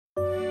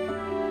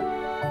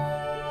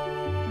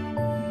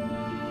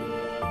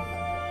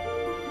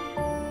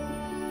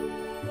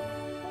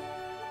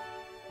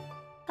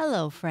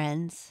Hello,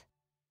 friends,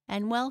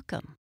 and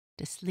welcome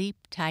to Sleep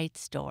Tight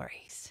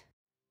Stories.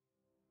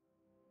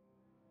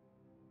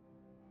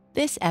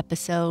 This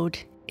episode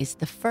is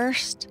the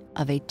first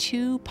of a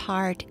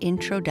two-part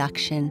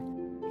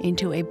introduction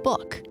into a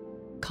book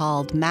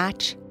called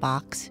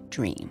Matchbox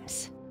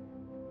Dreams.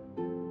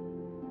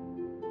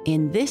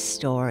 In this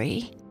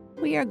story,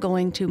 we are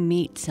going to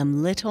meet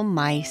some little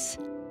mice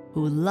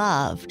who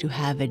love to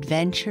have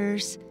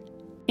adventures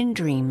in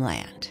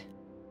Dreamland.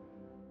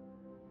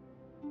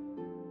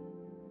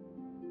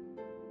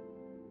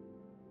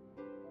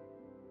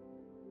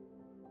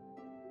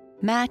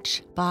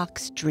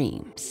 Matchbox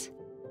Dreams,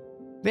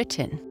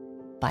 written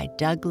by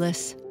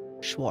Douglas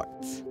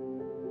Schwartz.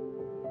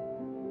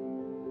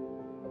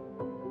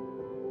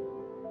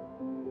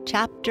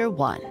 Chapter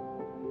 1: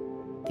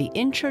 The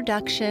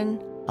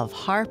Introduction of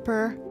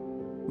Harper,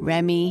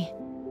 Remy,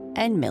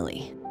 and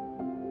Millie.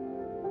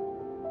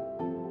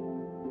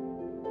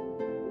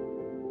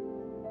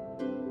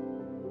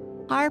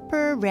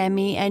 Harper,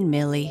 Remy, and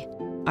Millie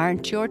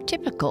aren't your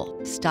typical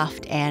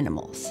stuffed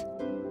animals.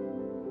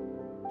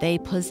 They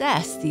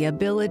possess the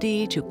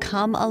ability to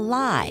come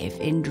alive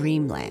in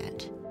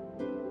Dreamland.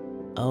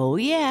 Oh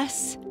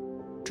yes,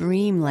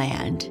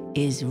 Dreamland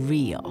is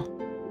real.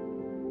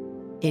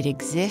 It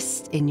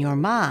exists in your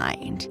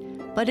mind,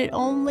 but it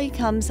only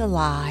comes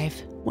alive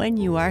when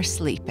you are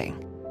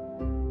sleeping.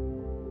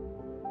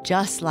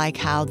 Just like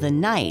how the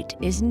night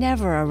is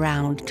never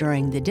around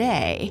during the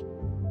day,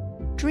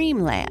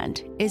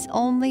 Dreamland is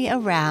only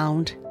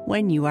around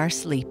when you are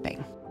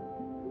sleeping.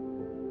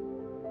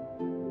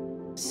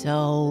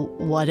 So,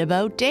 what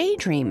about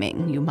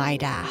daydreaming, you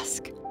might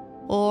ask?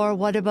 Or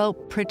what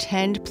about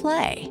pretend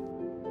play?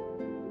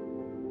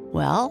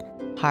 Well,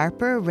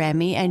 Harper,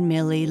 Remy, and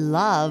Millie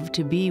love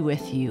to be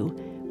with you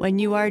when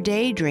you are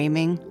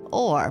daydreaming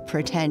or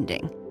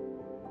pretending.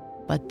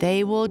 But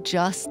they will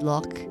just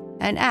look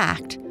and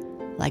act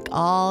like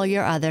all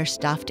your other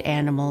stuffed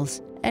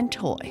animals and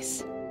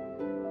toys.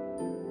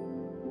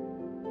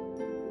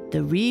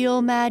 The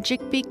real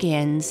magic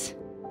begins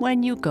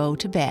when you go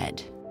to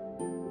bed.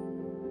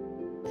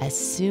 As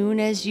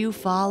soon as you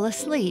fall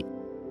asleep,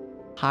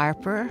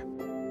 Harper,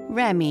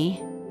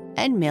 Remy,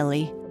 and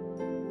Millie,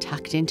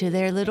 tucked into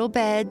their little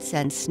beds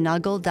and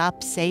snuggled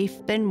up safe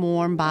and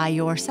warm by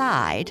your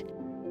side,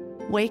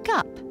 wake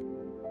up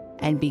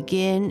and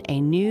begin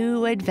a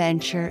new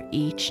adventure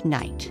each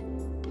night.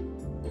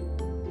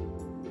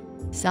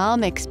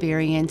 Some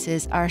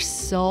experiences are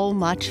so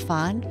much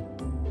fun,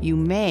 you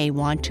may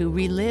want to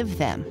relive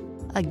them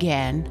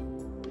again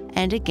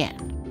and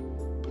again.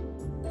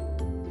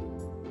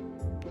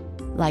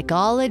 Like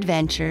all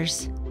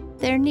adventures,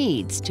 there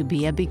needs to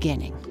be a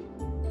beginning.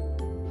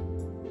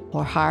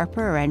 For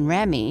Harper and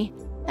Remy,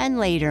 and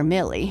later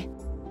Millie,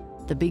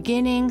 the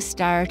beginning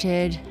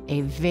started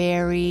a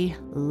very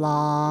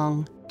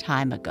long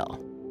time ago.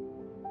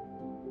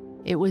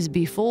 It was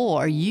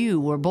before you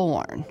were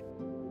born,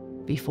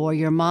 before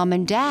your mom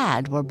and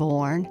dad were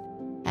born,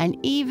 and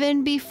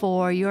even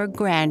before your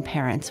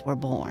grandparents were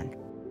born.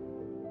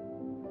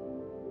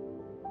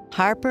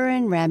 Harper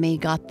and Remy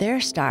got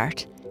their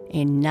start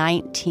in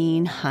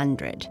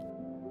 1900,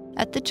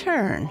 at the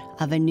turn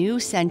of a new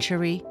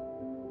century,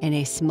 in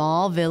a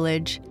small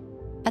village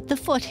at the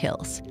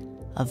foothills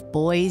of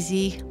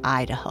Boise,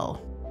 Idaho.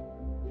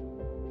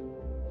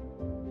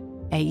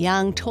 A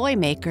young toy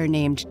maker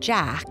named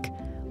Jack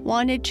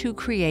wanted to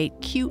create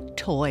cute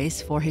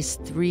toys for his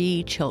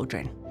 3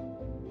 children.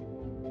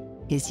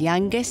 His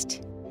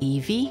youngest,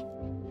 Evie,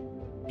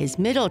 his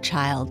middle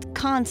child,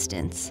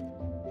 Constance,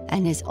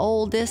 and his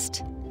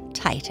oldest,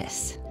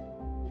 Titus.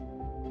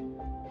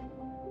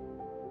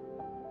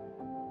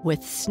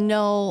 With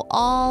snow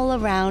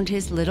all around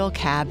his little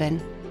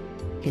cabin,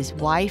 his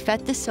wife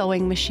at the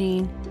sewing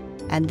machine,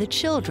 and the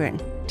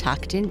children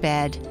tucked in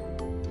bed,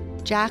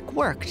 Jack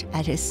worked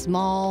at his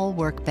small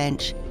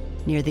workbench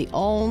near the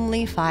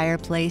only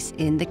fireplace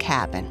in the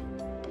cabin.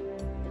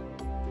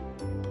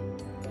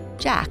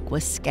 Jack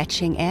was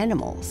sketching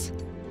animals,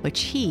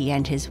 which he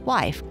and his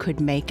wife could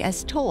make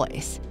as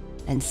toys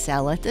and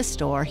sell at the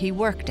store he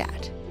worked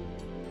at.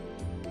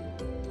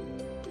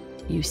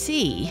 You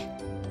see,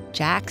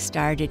 Jack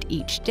started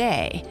each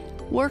day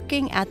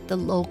working at the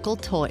local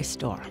toy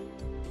store,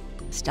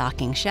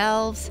 stocking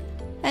shelves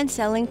and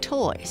selling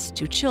toys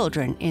to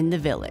children in the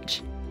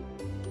village.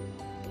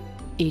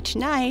 Each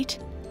night,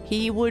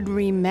 he would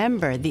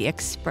remember the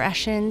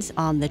expressions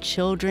on the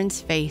children's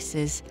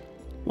faces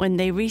when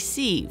they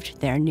received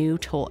their new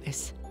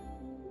toys.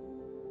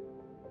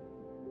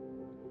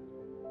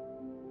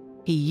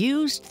 He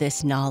used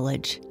this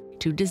knowledge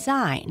to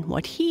design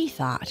what he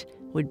thought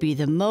would be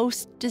the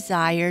most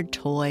desired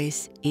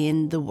toys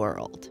in the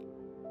world.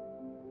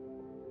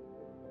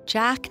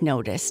 Jack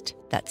noticed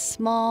that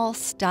small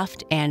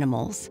stuffed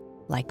animals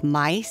like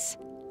mice,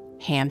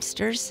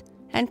 hamsters,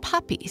 and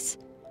puppies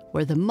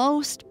were the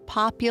most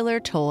popular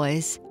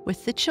toys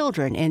with the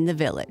children in the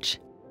village.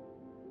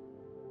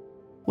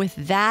 With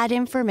that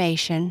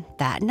information,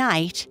 that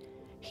night,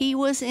 he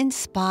was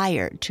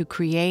inspired to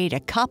create a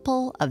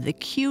couple of the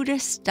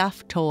cutest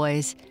stuffed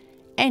toys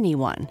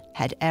anyone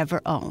had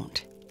ever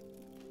owned.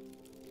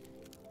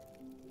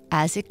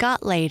 As it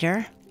got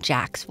later,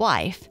 Jack's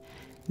wife,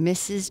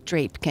 Mrs.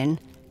 Drapekin,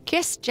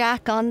 kissed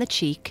Jack on the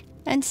cheek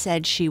and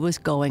said she was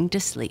going to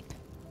sleep.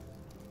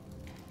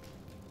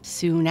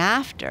 Soon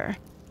after,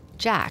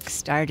 Jack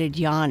started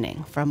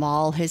yawning from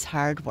all his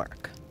hard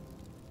work.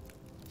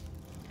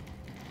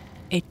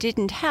 It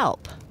didn't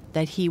help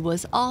that he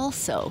was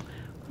also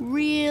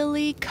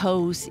really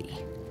cozy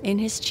in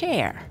his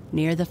chair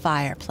near the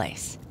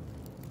fireplace.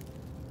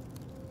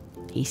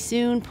 He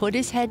soon put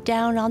his head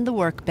down on the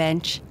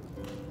workbench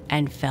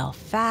and fell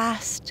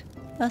fast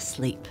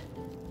asleep.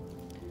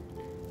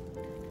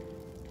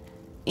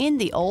 In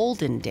the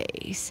olden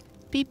days,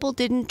 people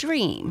didn't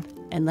dream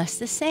unless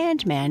the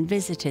Sandman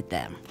visited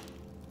them.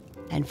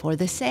 And for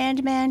the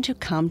Sandman to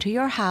come to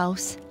your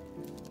house,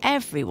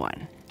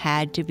 everyone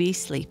had to be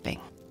sleeping.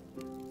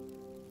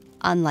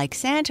 Unlike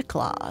Santa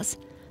Claus,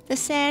 the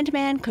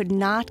Sandman could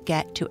not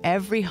get to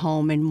every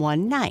home in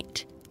one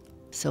night.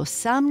 So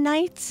some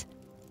nights,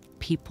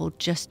 people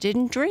just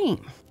didn't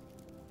dream.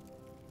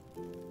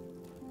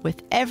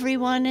 With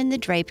everyone in the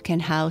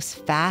Drapekin house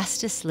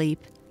fast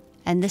asleep,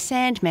 and the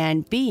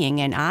Sandman being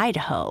in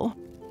Idaho,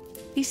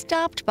 he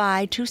stopped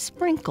by to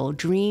sprinkle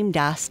dream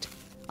dust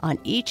on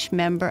each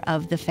member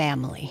of the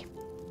family.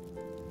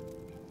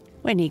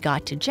 When he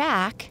got to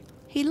Jack,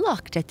 he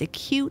looked at the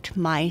cute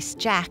mice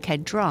Jack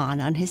had drawn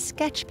on his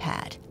sketch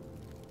pad,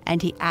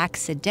 and he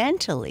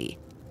accidentally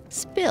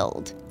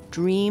spilled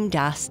dream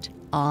dust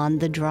on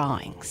the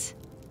drawings.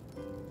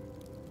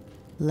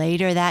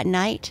 Later that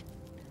night,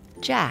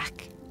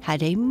 Jack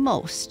had a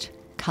most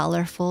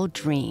colorful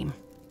dream,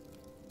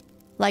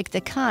 like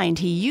the kind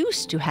he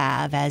used to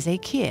have as a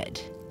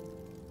kid.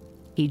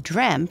 He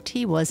dreamt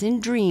he was in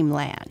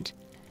Dreamland,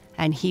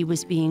 and he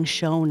was being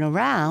shown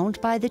around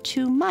by the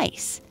two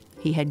mice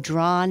he had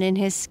drawn in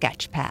his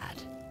sketch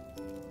pad.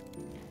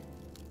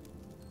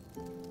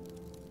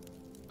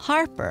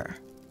 Harper,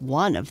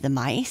 one of the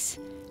mice,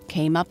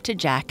 came up to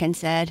Jack and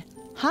said,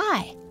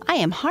 "Hi, I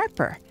am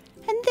Harper,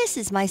 and this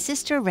is my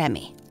sister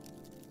Remy."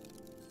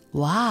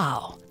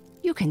 "Wow,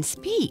 you can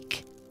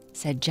speak,"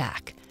 said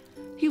Jack.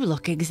 "You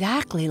look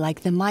exactly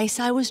like the mice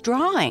I was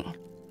drawing."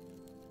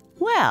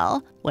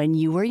 "Well, when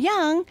you were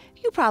young,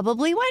 you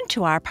probably went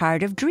to our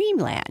part of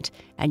Dreamland,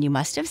 and you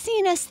must have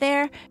seen us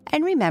there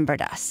and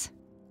remembered us,"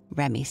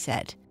 Remy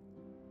said.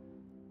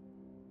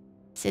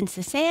 "Since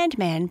the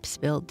Sandman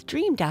spilled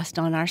dream dust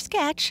on our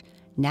sketch,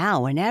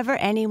 now whenever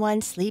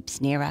anyone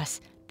sleeps near us,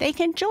 they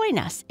can join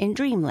us in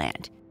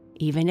Dreamland,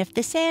 even if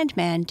the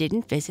Sandman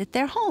didn't visit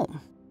their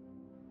home."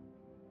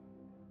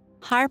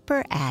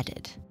 Harper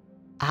added,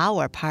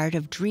 "Our part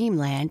of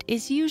Dreamland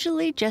is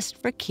usually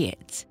just for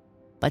kids.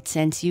 But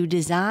since you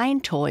design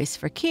toys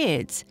for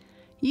kids,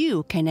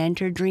 you can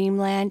enter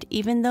Dreamland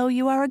even though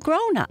you are a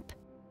grown-up."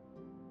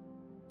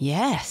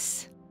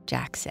 "Yes,"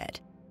 Jack said.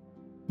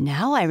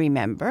 "Now I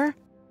remember.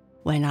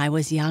 When I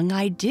was young,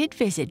 I did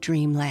visit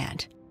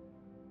Dreamland.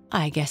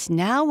 I guess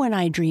now when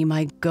I dream,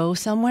 I go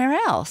somewhere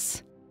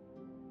else."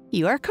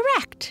 "You are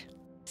correct,"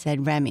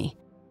 said Remy.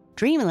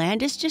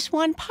 "Dreamland is just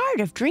one part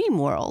of Dream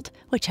World,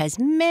 which has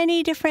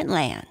many different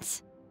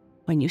lands.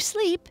 When you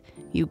sleep,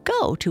 you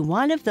go to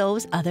one of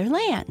those other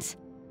lands.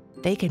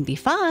 They can be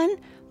fun,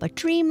 but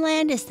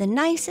Dreamland is the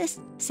nicest,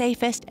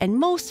 safest, and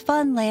most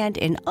fun land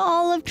in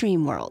all of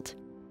Dream World."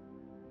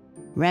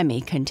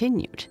 Remy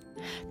continued,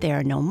 "There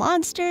are no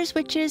monsters,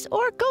 witches,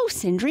 or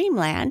ghosts in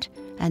Dreamland,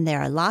 and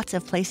there are lots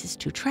of places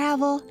to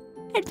travel,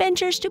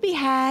 adventures to be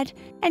had,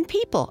 and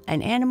people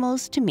and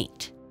animals to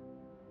meet."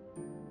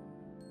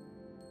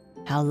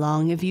 "How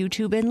long have you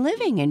two been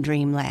living in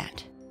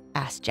Dreamland?"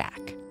 asked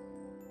Jack.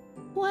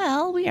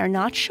 "Well, we are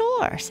not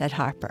sure," said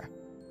Harper.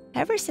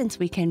 "Ever since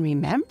we can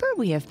remember,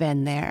 we have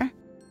been there.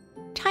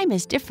 Time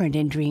is different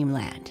in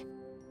Dreamland.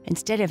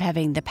 Instead of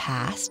having the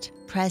past,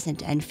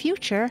 present, and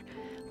future,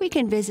 we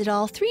can visit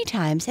all 3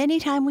 times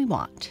anytime we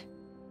want."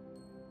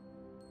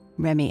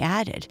 Remy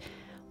added,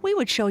 "We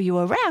would show you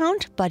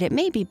around, but it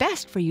may be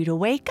best for you to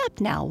wake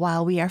up now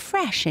while we are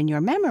fresh in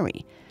your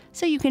memory,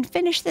 so you can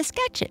finish the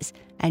sketches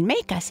and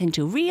make us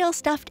into real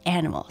stuffed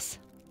animals."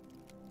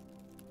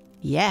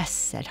 "Yes,"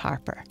 said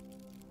Harper.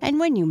 "And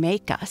when you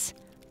make us,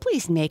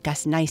 please make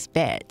us nice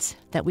beds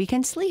that we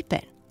can sleep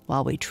in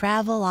while we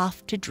travel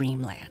off to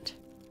Dreamland."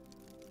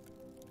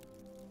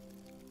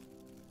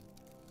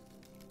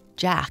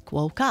 Jack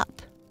woke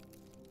up.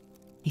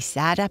 He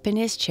sat up in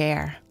his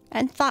chair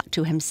and thought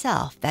to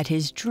himself that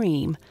his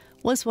dream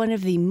was one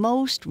of the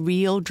most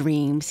real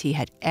dreams he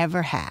had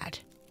ever had.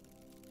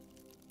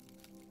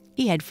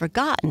 He had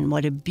forgotten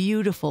what a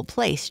beautiful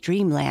place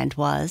Dreamland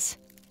was.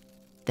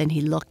 Then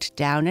he looked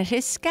down at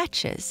his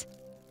sketches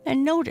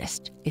and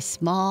noticed a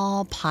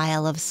small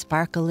pile of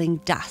sparkling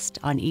dust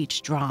on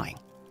each drawing.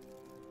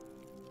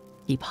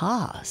 He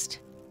paused.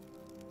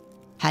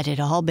 Had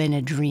it all been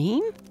a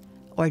dream,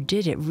 or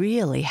did it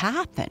really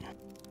happen?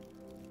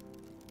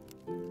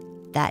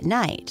 That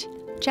night,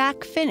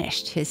 Jack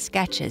finished his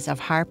sketches of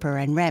Harper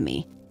and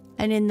Remy,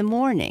 and in the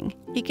morning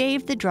he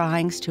gave the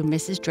drawings to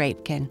Mrs.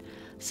 Drapekin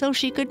so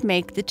she could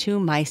make the two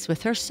mice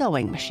with her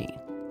sewing machine.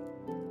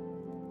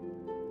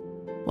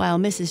 While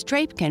Mrs.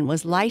 Drapekin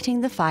was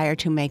lighting the fire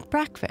to make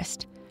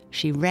breakfast,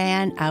 she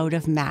ran out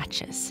of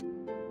matches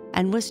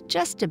and was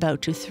just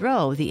about to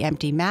throw the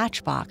empty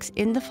matchbox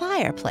in the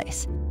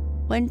fireplace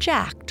when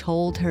Jack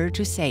told her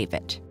to save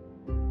it.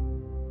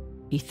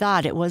 He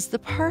thought it was the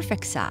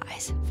perfect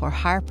size for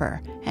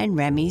Harper and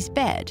Remy's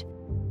bed,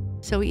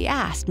 so he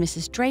asked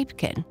Mrs.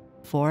 Drapekin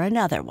for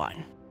another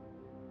one.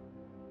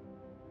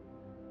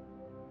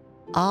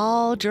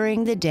 All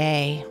during the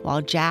day,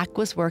 while Jack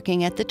was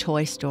working at the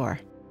toy store,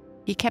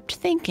 he kept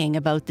thinking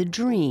about the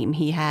dream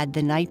he had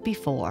the night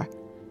before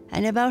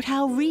and about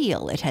how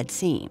real it had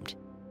seemed.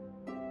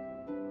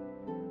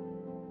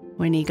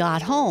 When he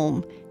got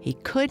home, he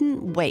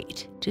couldn't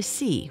wait to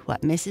see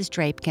what Mrs.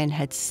 Drapekin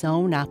had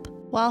sewn up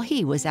while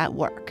he was at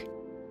work.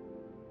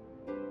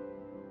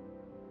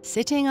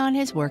 Sitting on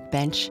his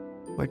workbench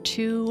were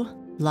two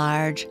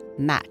large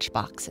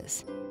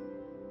matchboxes.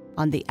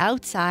 On the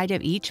outside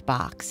of each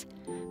box,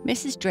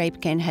 Mrs.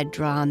 Drapekin had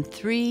drawn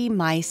 3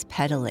 mice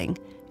pedaling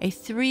a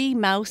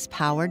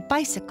 3-mouse-powered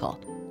bicycle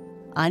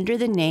under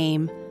the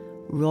name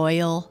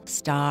Royal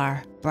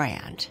Star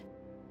Brand.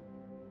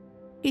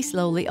 He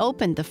slowly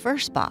opened the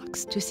first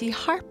box to see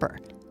Harper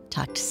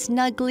tucked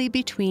snugly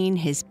between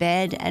his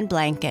bed and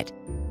blanket,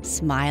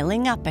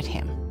 smiling up at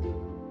him.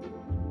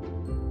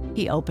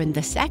 He opened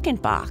the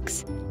second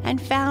box and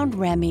found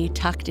Remy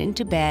tucked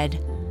into bed,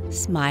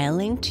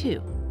 smiling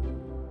too.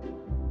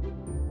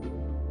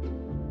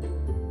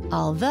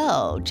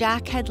 Although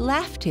Jack had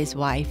left his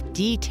wife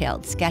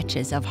detailed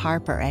sketches of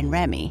Harper and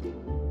Remy,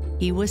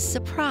 he was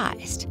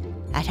surprised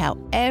at how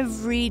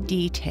every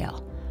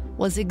detail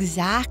was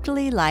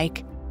exactly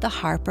like the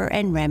Harper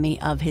and Remy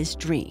of his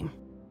dream.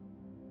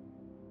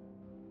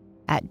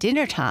 At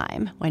dinner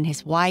time, when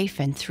his wife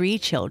and 3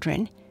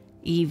 children,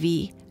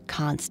 Evie,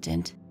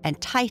 Constant, and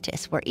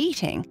Titus, were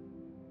eating,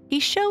 he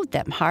showed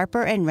them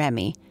Harper and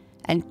Remy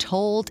and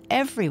told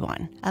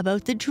everyone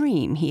about the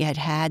dream he had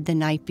had the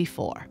night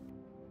before.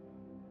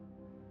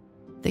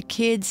 The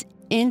kids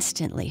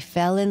instantly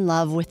fell in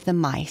love with the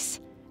mice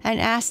and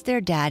asked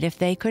their dad if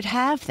they could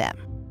have them.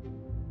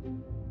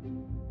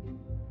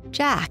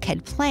 Jack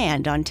had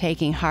planned on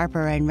taking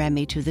Harper and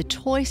Remy to the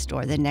toy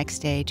store the next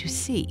day to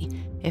see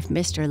if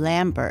Mr.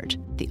 Lambert,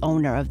 the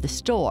owner of the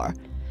store,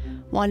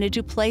 wanted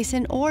to place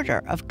an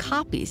order of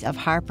copies of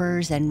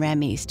Harper's and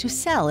Remy's to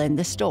sell in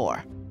the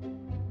store.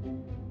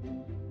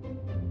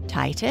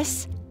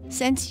 Titus,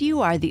 since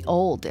you are the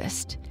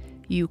oldest,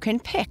 you can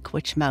pick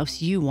which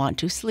mouse you want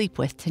to sleep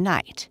with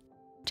tonight,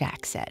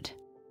 Jack said.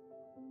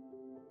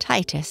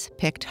 Titus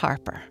picked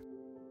Harper.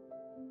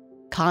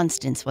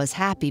 Constance was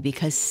happy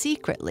because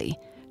secretly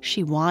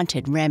she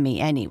wanted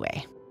Remy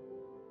anyway.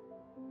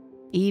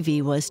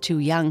 Evie was too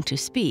young to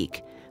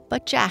speak,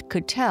 but Jack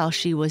could tell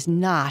she was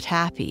not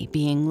happy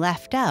being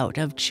left out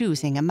of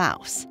choosing a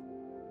mouse.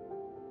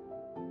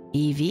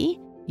 Evie,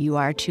 you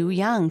are too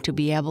young to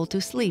be able to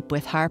sleep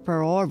with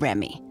Harper or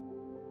Remy.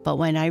 But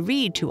when I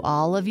read to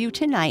all of you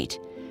tonight,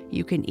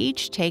 you can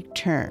each take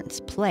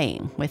turns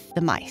playing with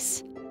the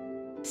mice,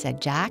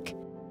 said Jack.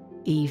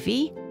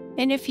 Evie,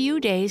 in a few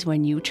days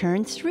when you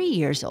turn 3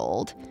 years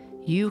old,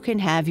 you can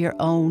have your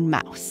own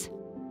mouse.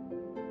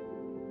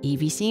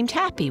 Evie seemed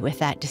happy with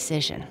that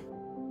decision.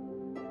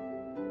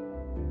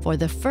 For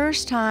the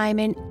first time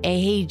in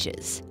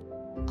ages,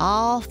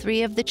 all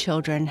 3 of the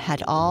children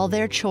had all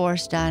their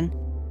chores done,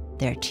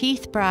 their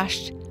teeth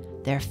brushed,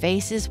 their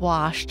faces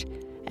washed,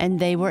 and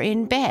they were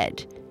in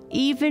bed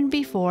even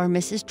before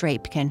Mrs.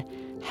 Drapekin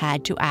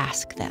had to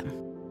ask them.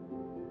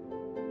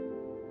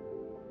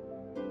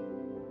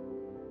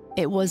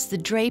 It was the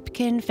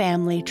Drapekin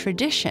family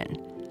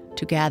tradition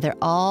to gather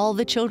all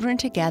the children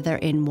together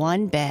in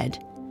one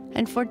bed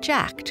and for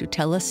Jack to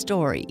tell a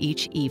story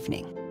each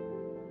evening.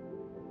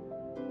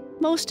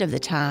 Most of the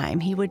time,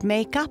 he would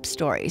make up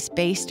stories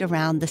based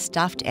around the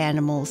stuffed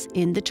animals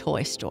in the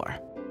toy store.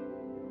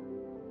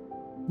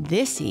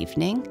 This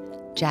evening,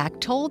 Jack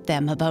told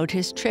them about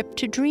his trip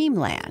to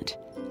Dreamland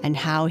and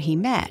how he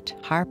met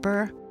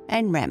Harper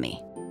and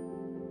Remy.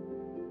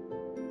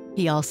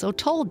 He also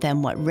told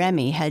them what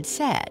Remy had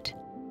said.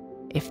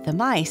 If the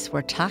mice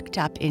were tucked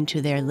up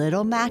into their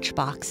little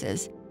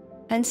matchboxes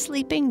and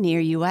sleeping near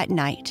you at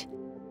night,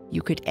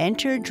 you could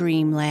enter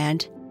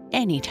Dreamland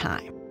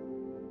anytime,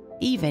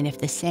 even if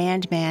the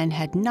Sandman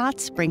had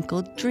not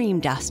sprinkled dream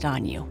dust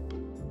on you.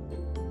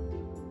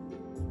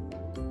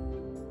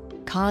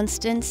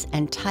 Constance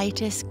and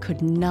Titus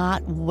could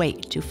not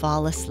wait to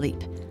fall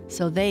asleep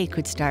so they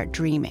could start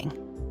dreaming.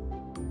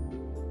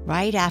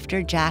 Right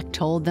after Jack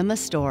told them a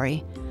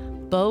story,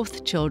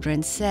 both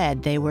children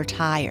said they were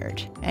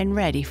tired and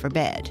ready for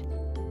bed.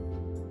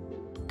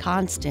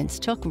 Constance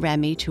took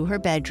Remy to her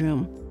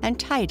bedroom and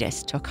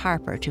Titus took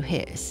Harper to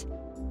his.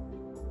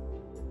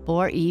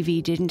 Poor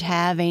Evie didn't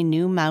have a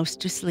new mouse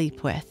to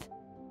sleep with,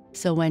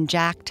 so when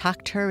Jack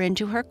tucked her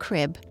into her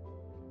crib,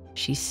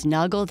 she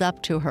snuggled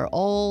up to her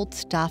old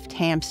stuffed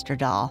hamster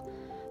doll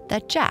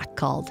that Jack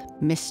called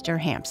Mr.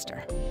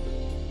 Hamster.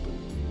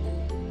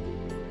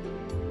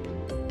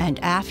 And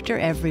after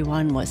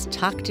everyone was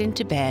tucked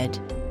into bed,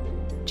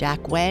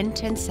 Jack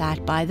went and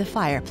sat by the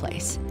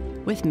fireplace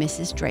with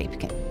Mrs.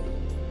 Drapekin.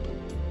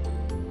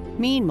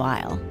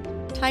 Meanwhile,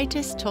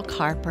 Titus took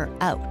Harper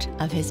out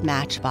of his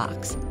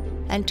matchbox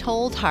and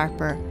told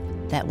Harper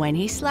that when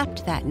he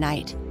slept that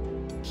night,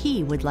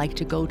 he would like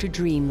to go to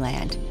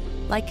Dreamland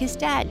like his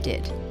dad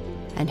did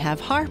and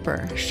have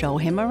Harper show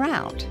him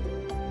around.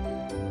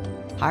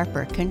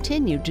 Harper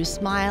continued to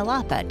smile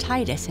up at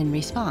Titus in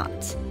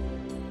response.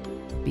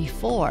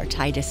 Before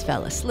Titus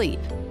fell asleep,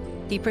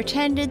 he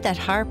pretended that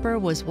Harper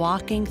was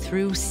walking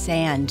through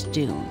sand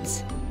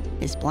dunes,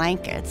 his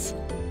blankets,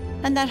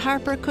 and that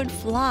Harper could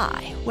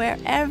fly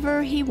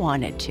wherever he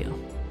wanted to.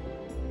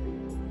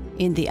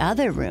 In the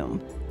other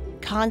room,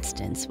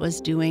 Constance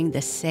was doing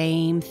the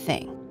same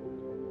thing,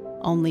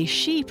 only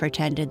she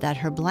pretended that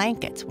her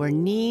blankets were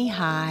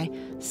knee-high,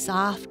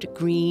 soft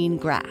green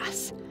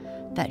grass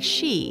that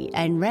she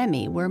and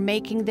Remy were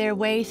making their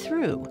way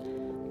through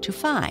to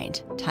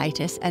find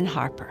Titus and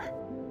Harper.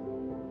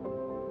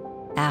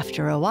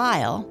 After a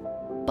while,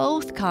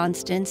 both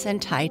Constance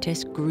and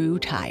Titus grew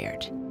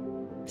tired,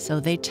 so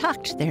they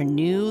tucked their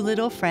new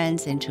little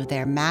friends into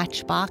their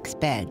matchbox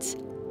beds,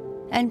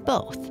 and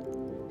both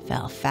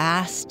fell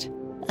fast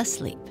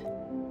asleep.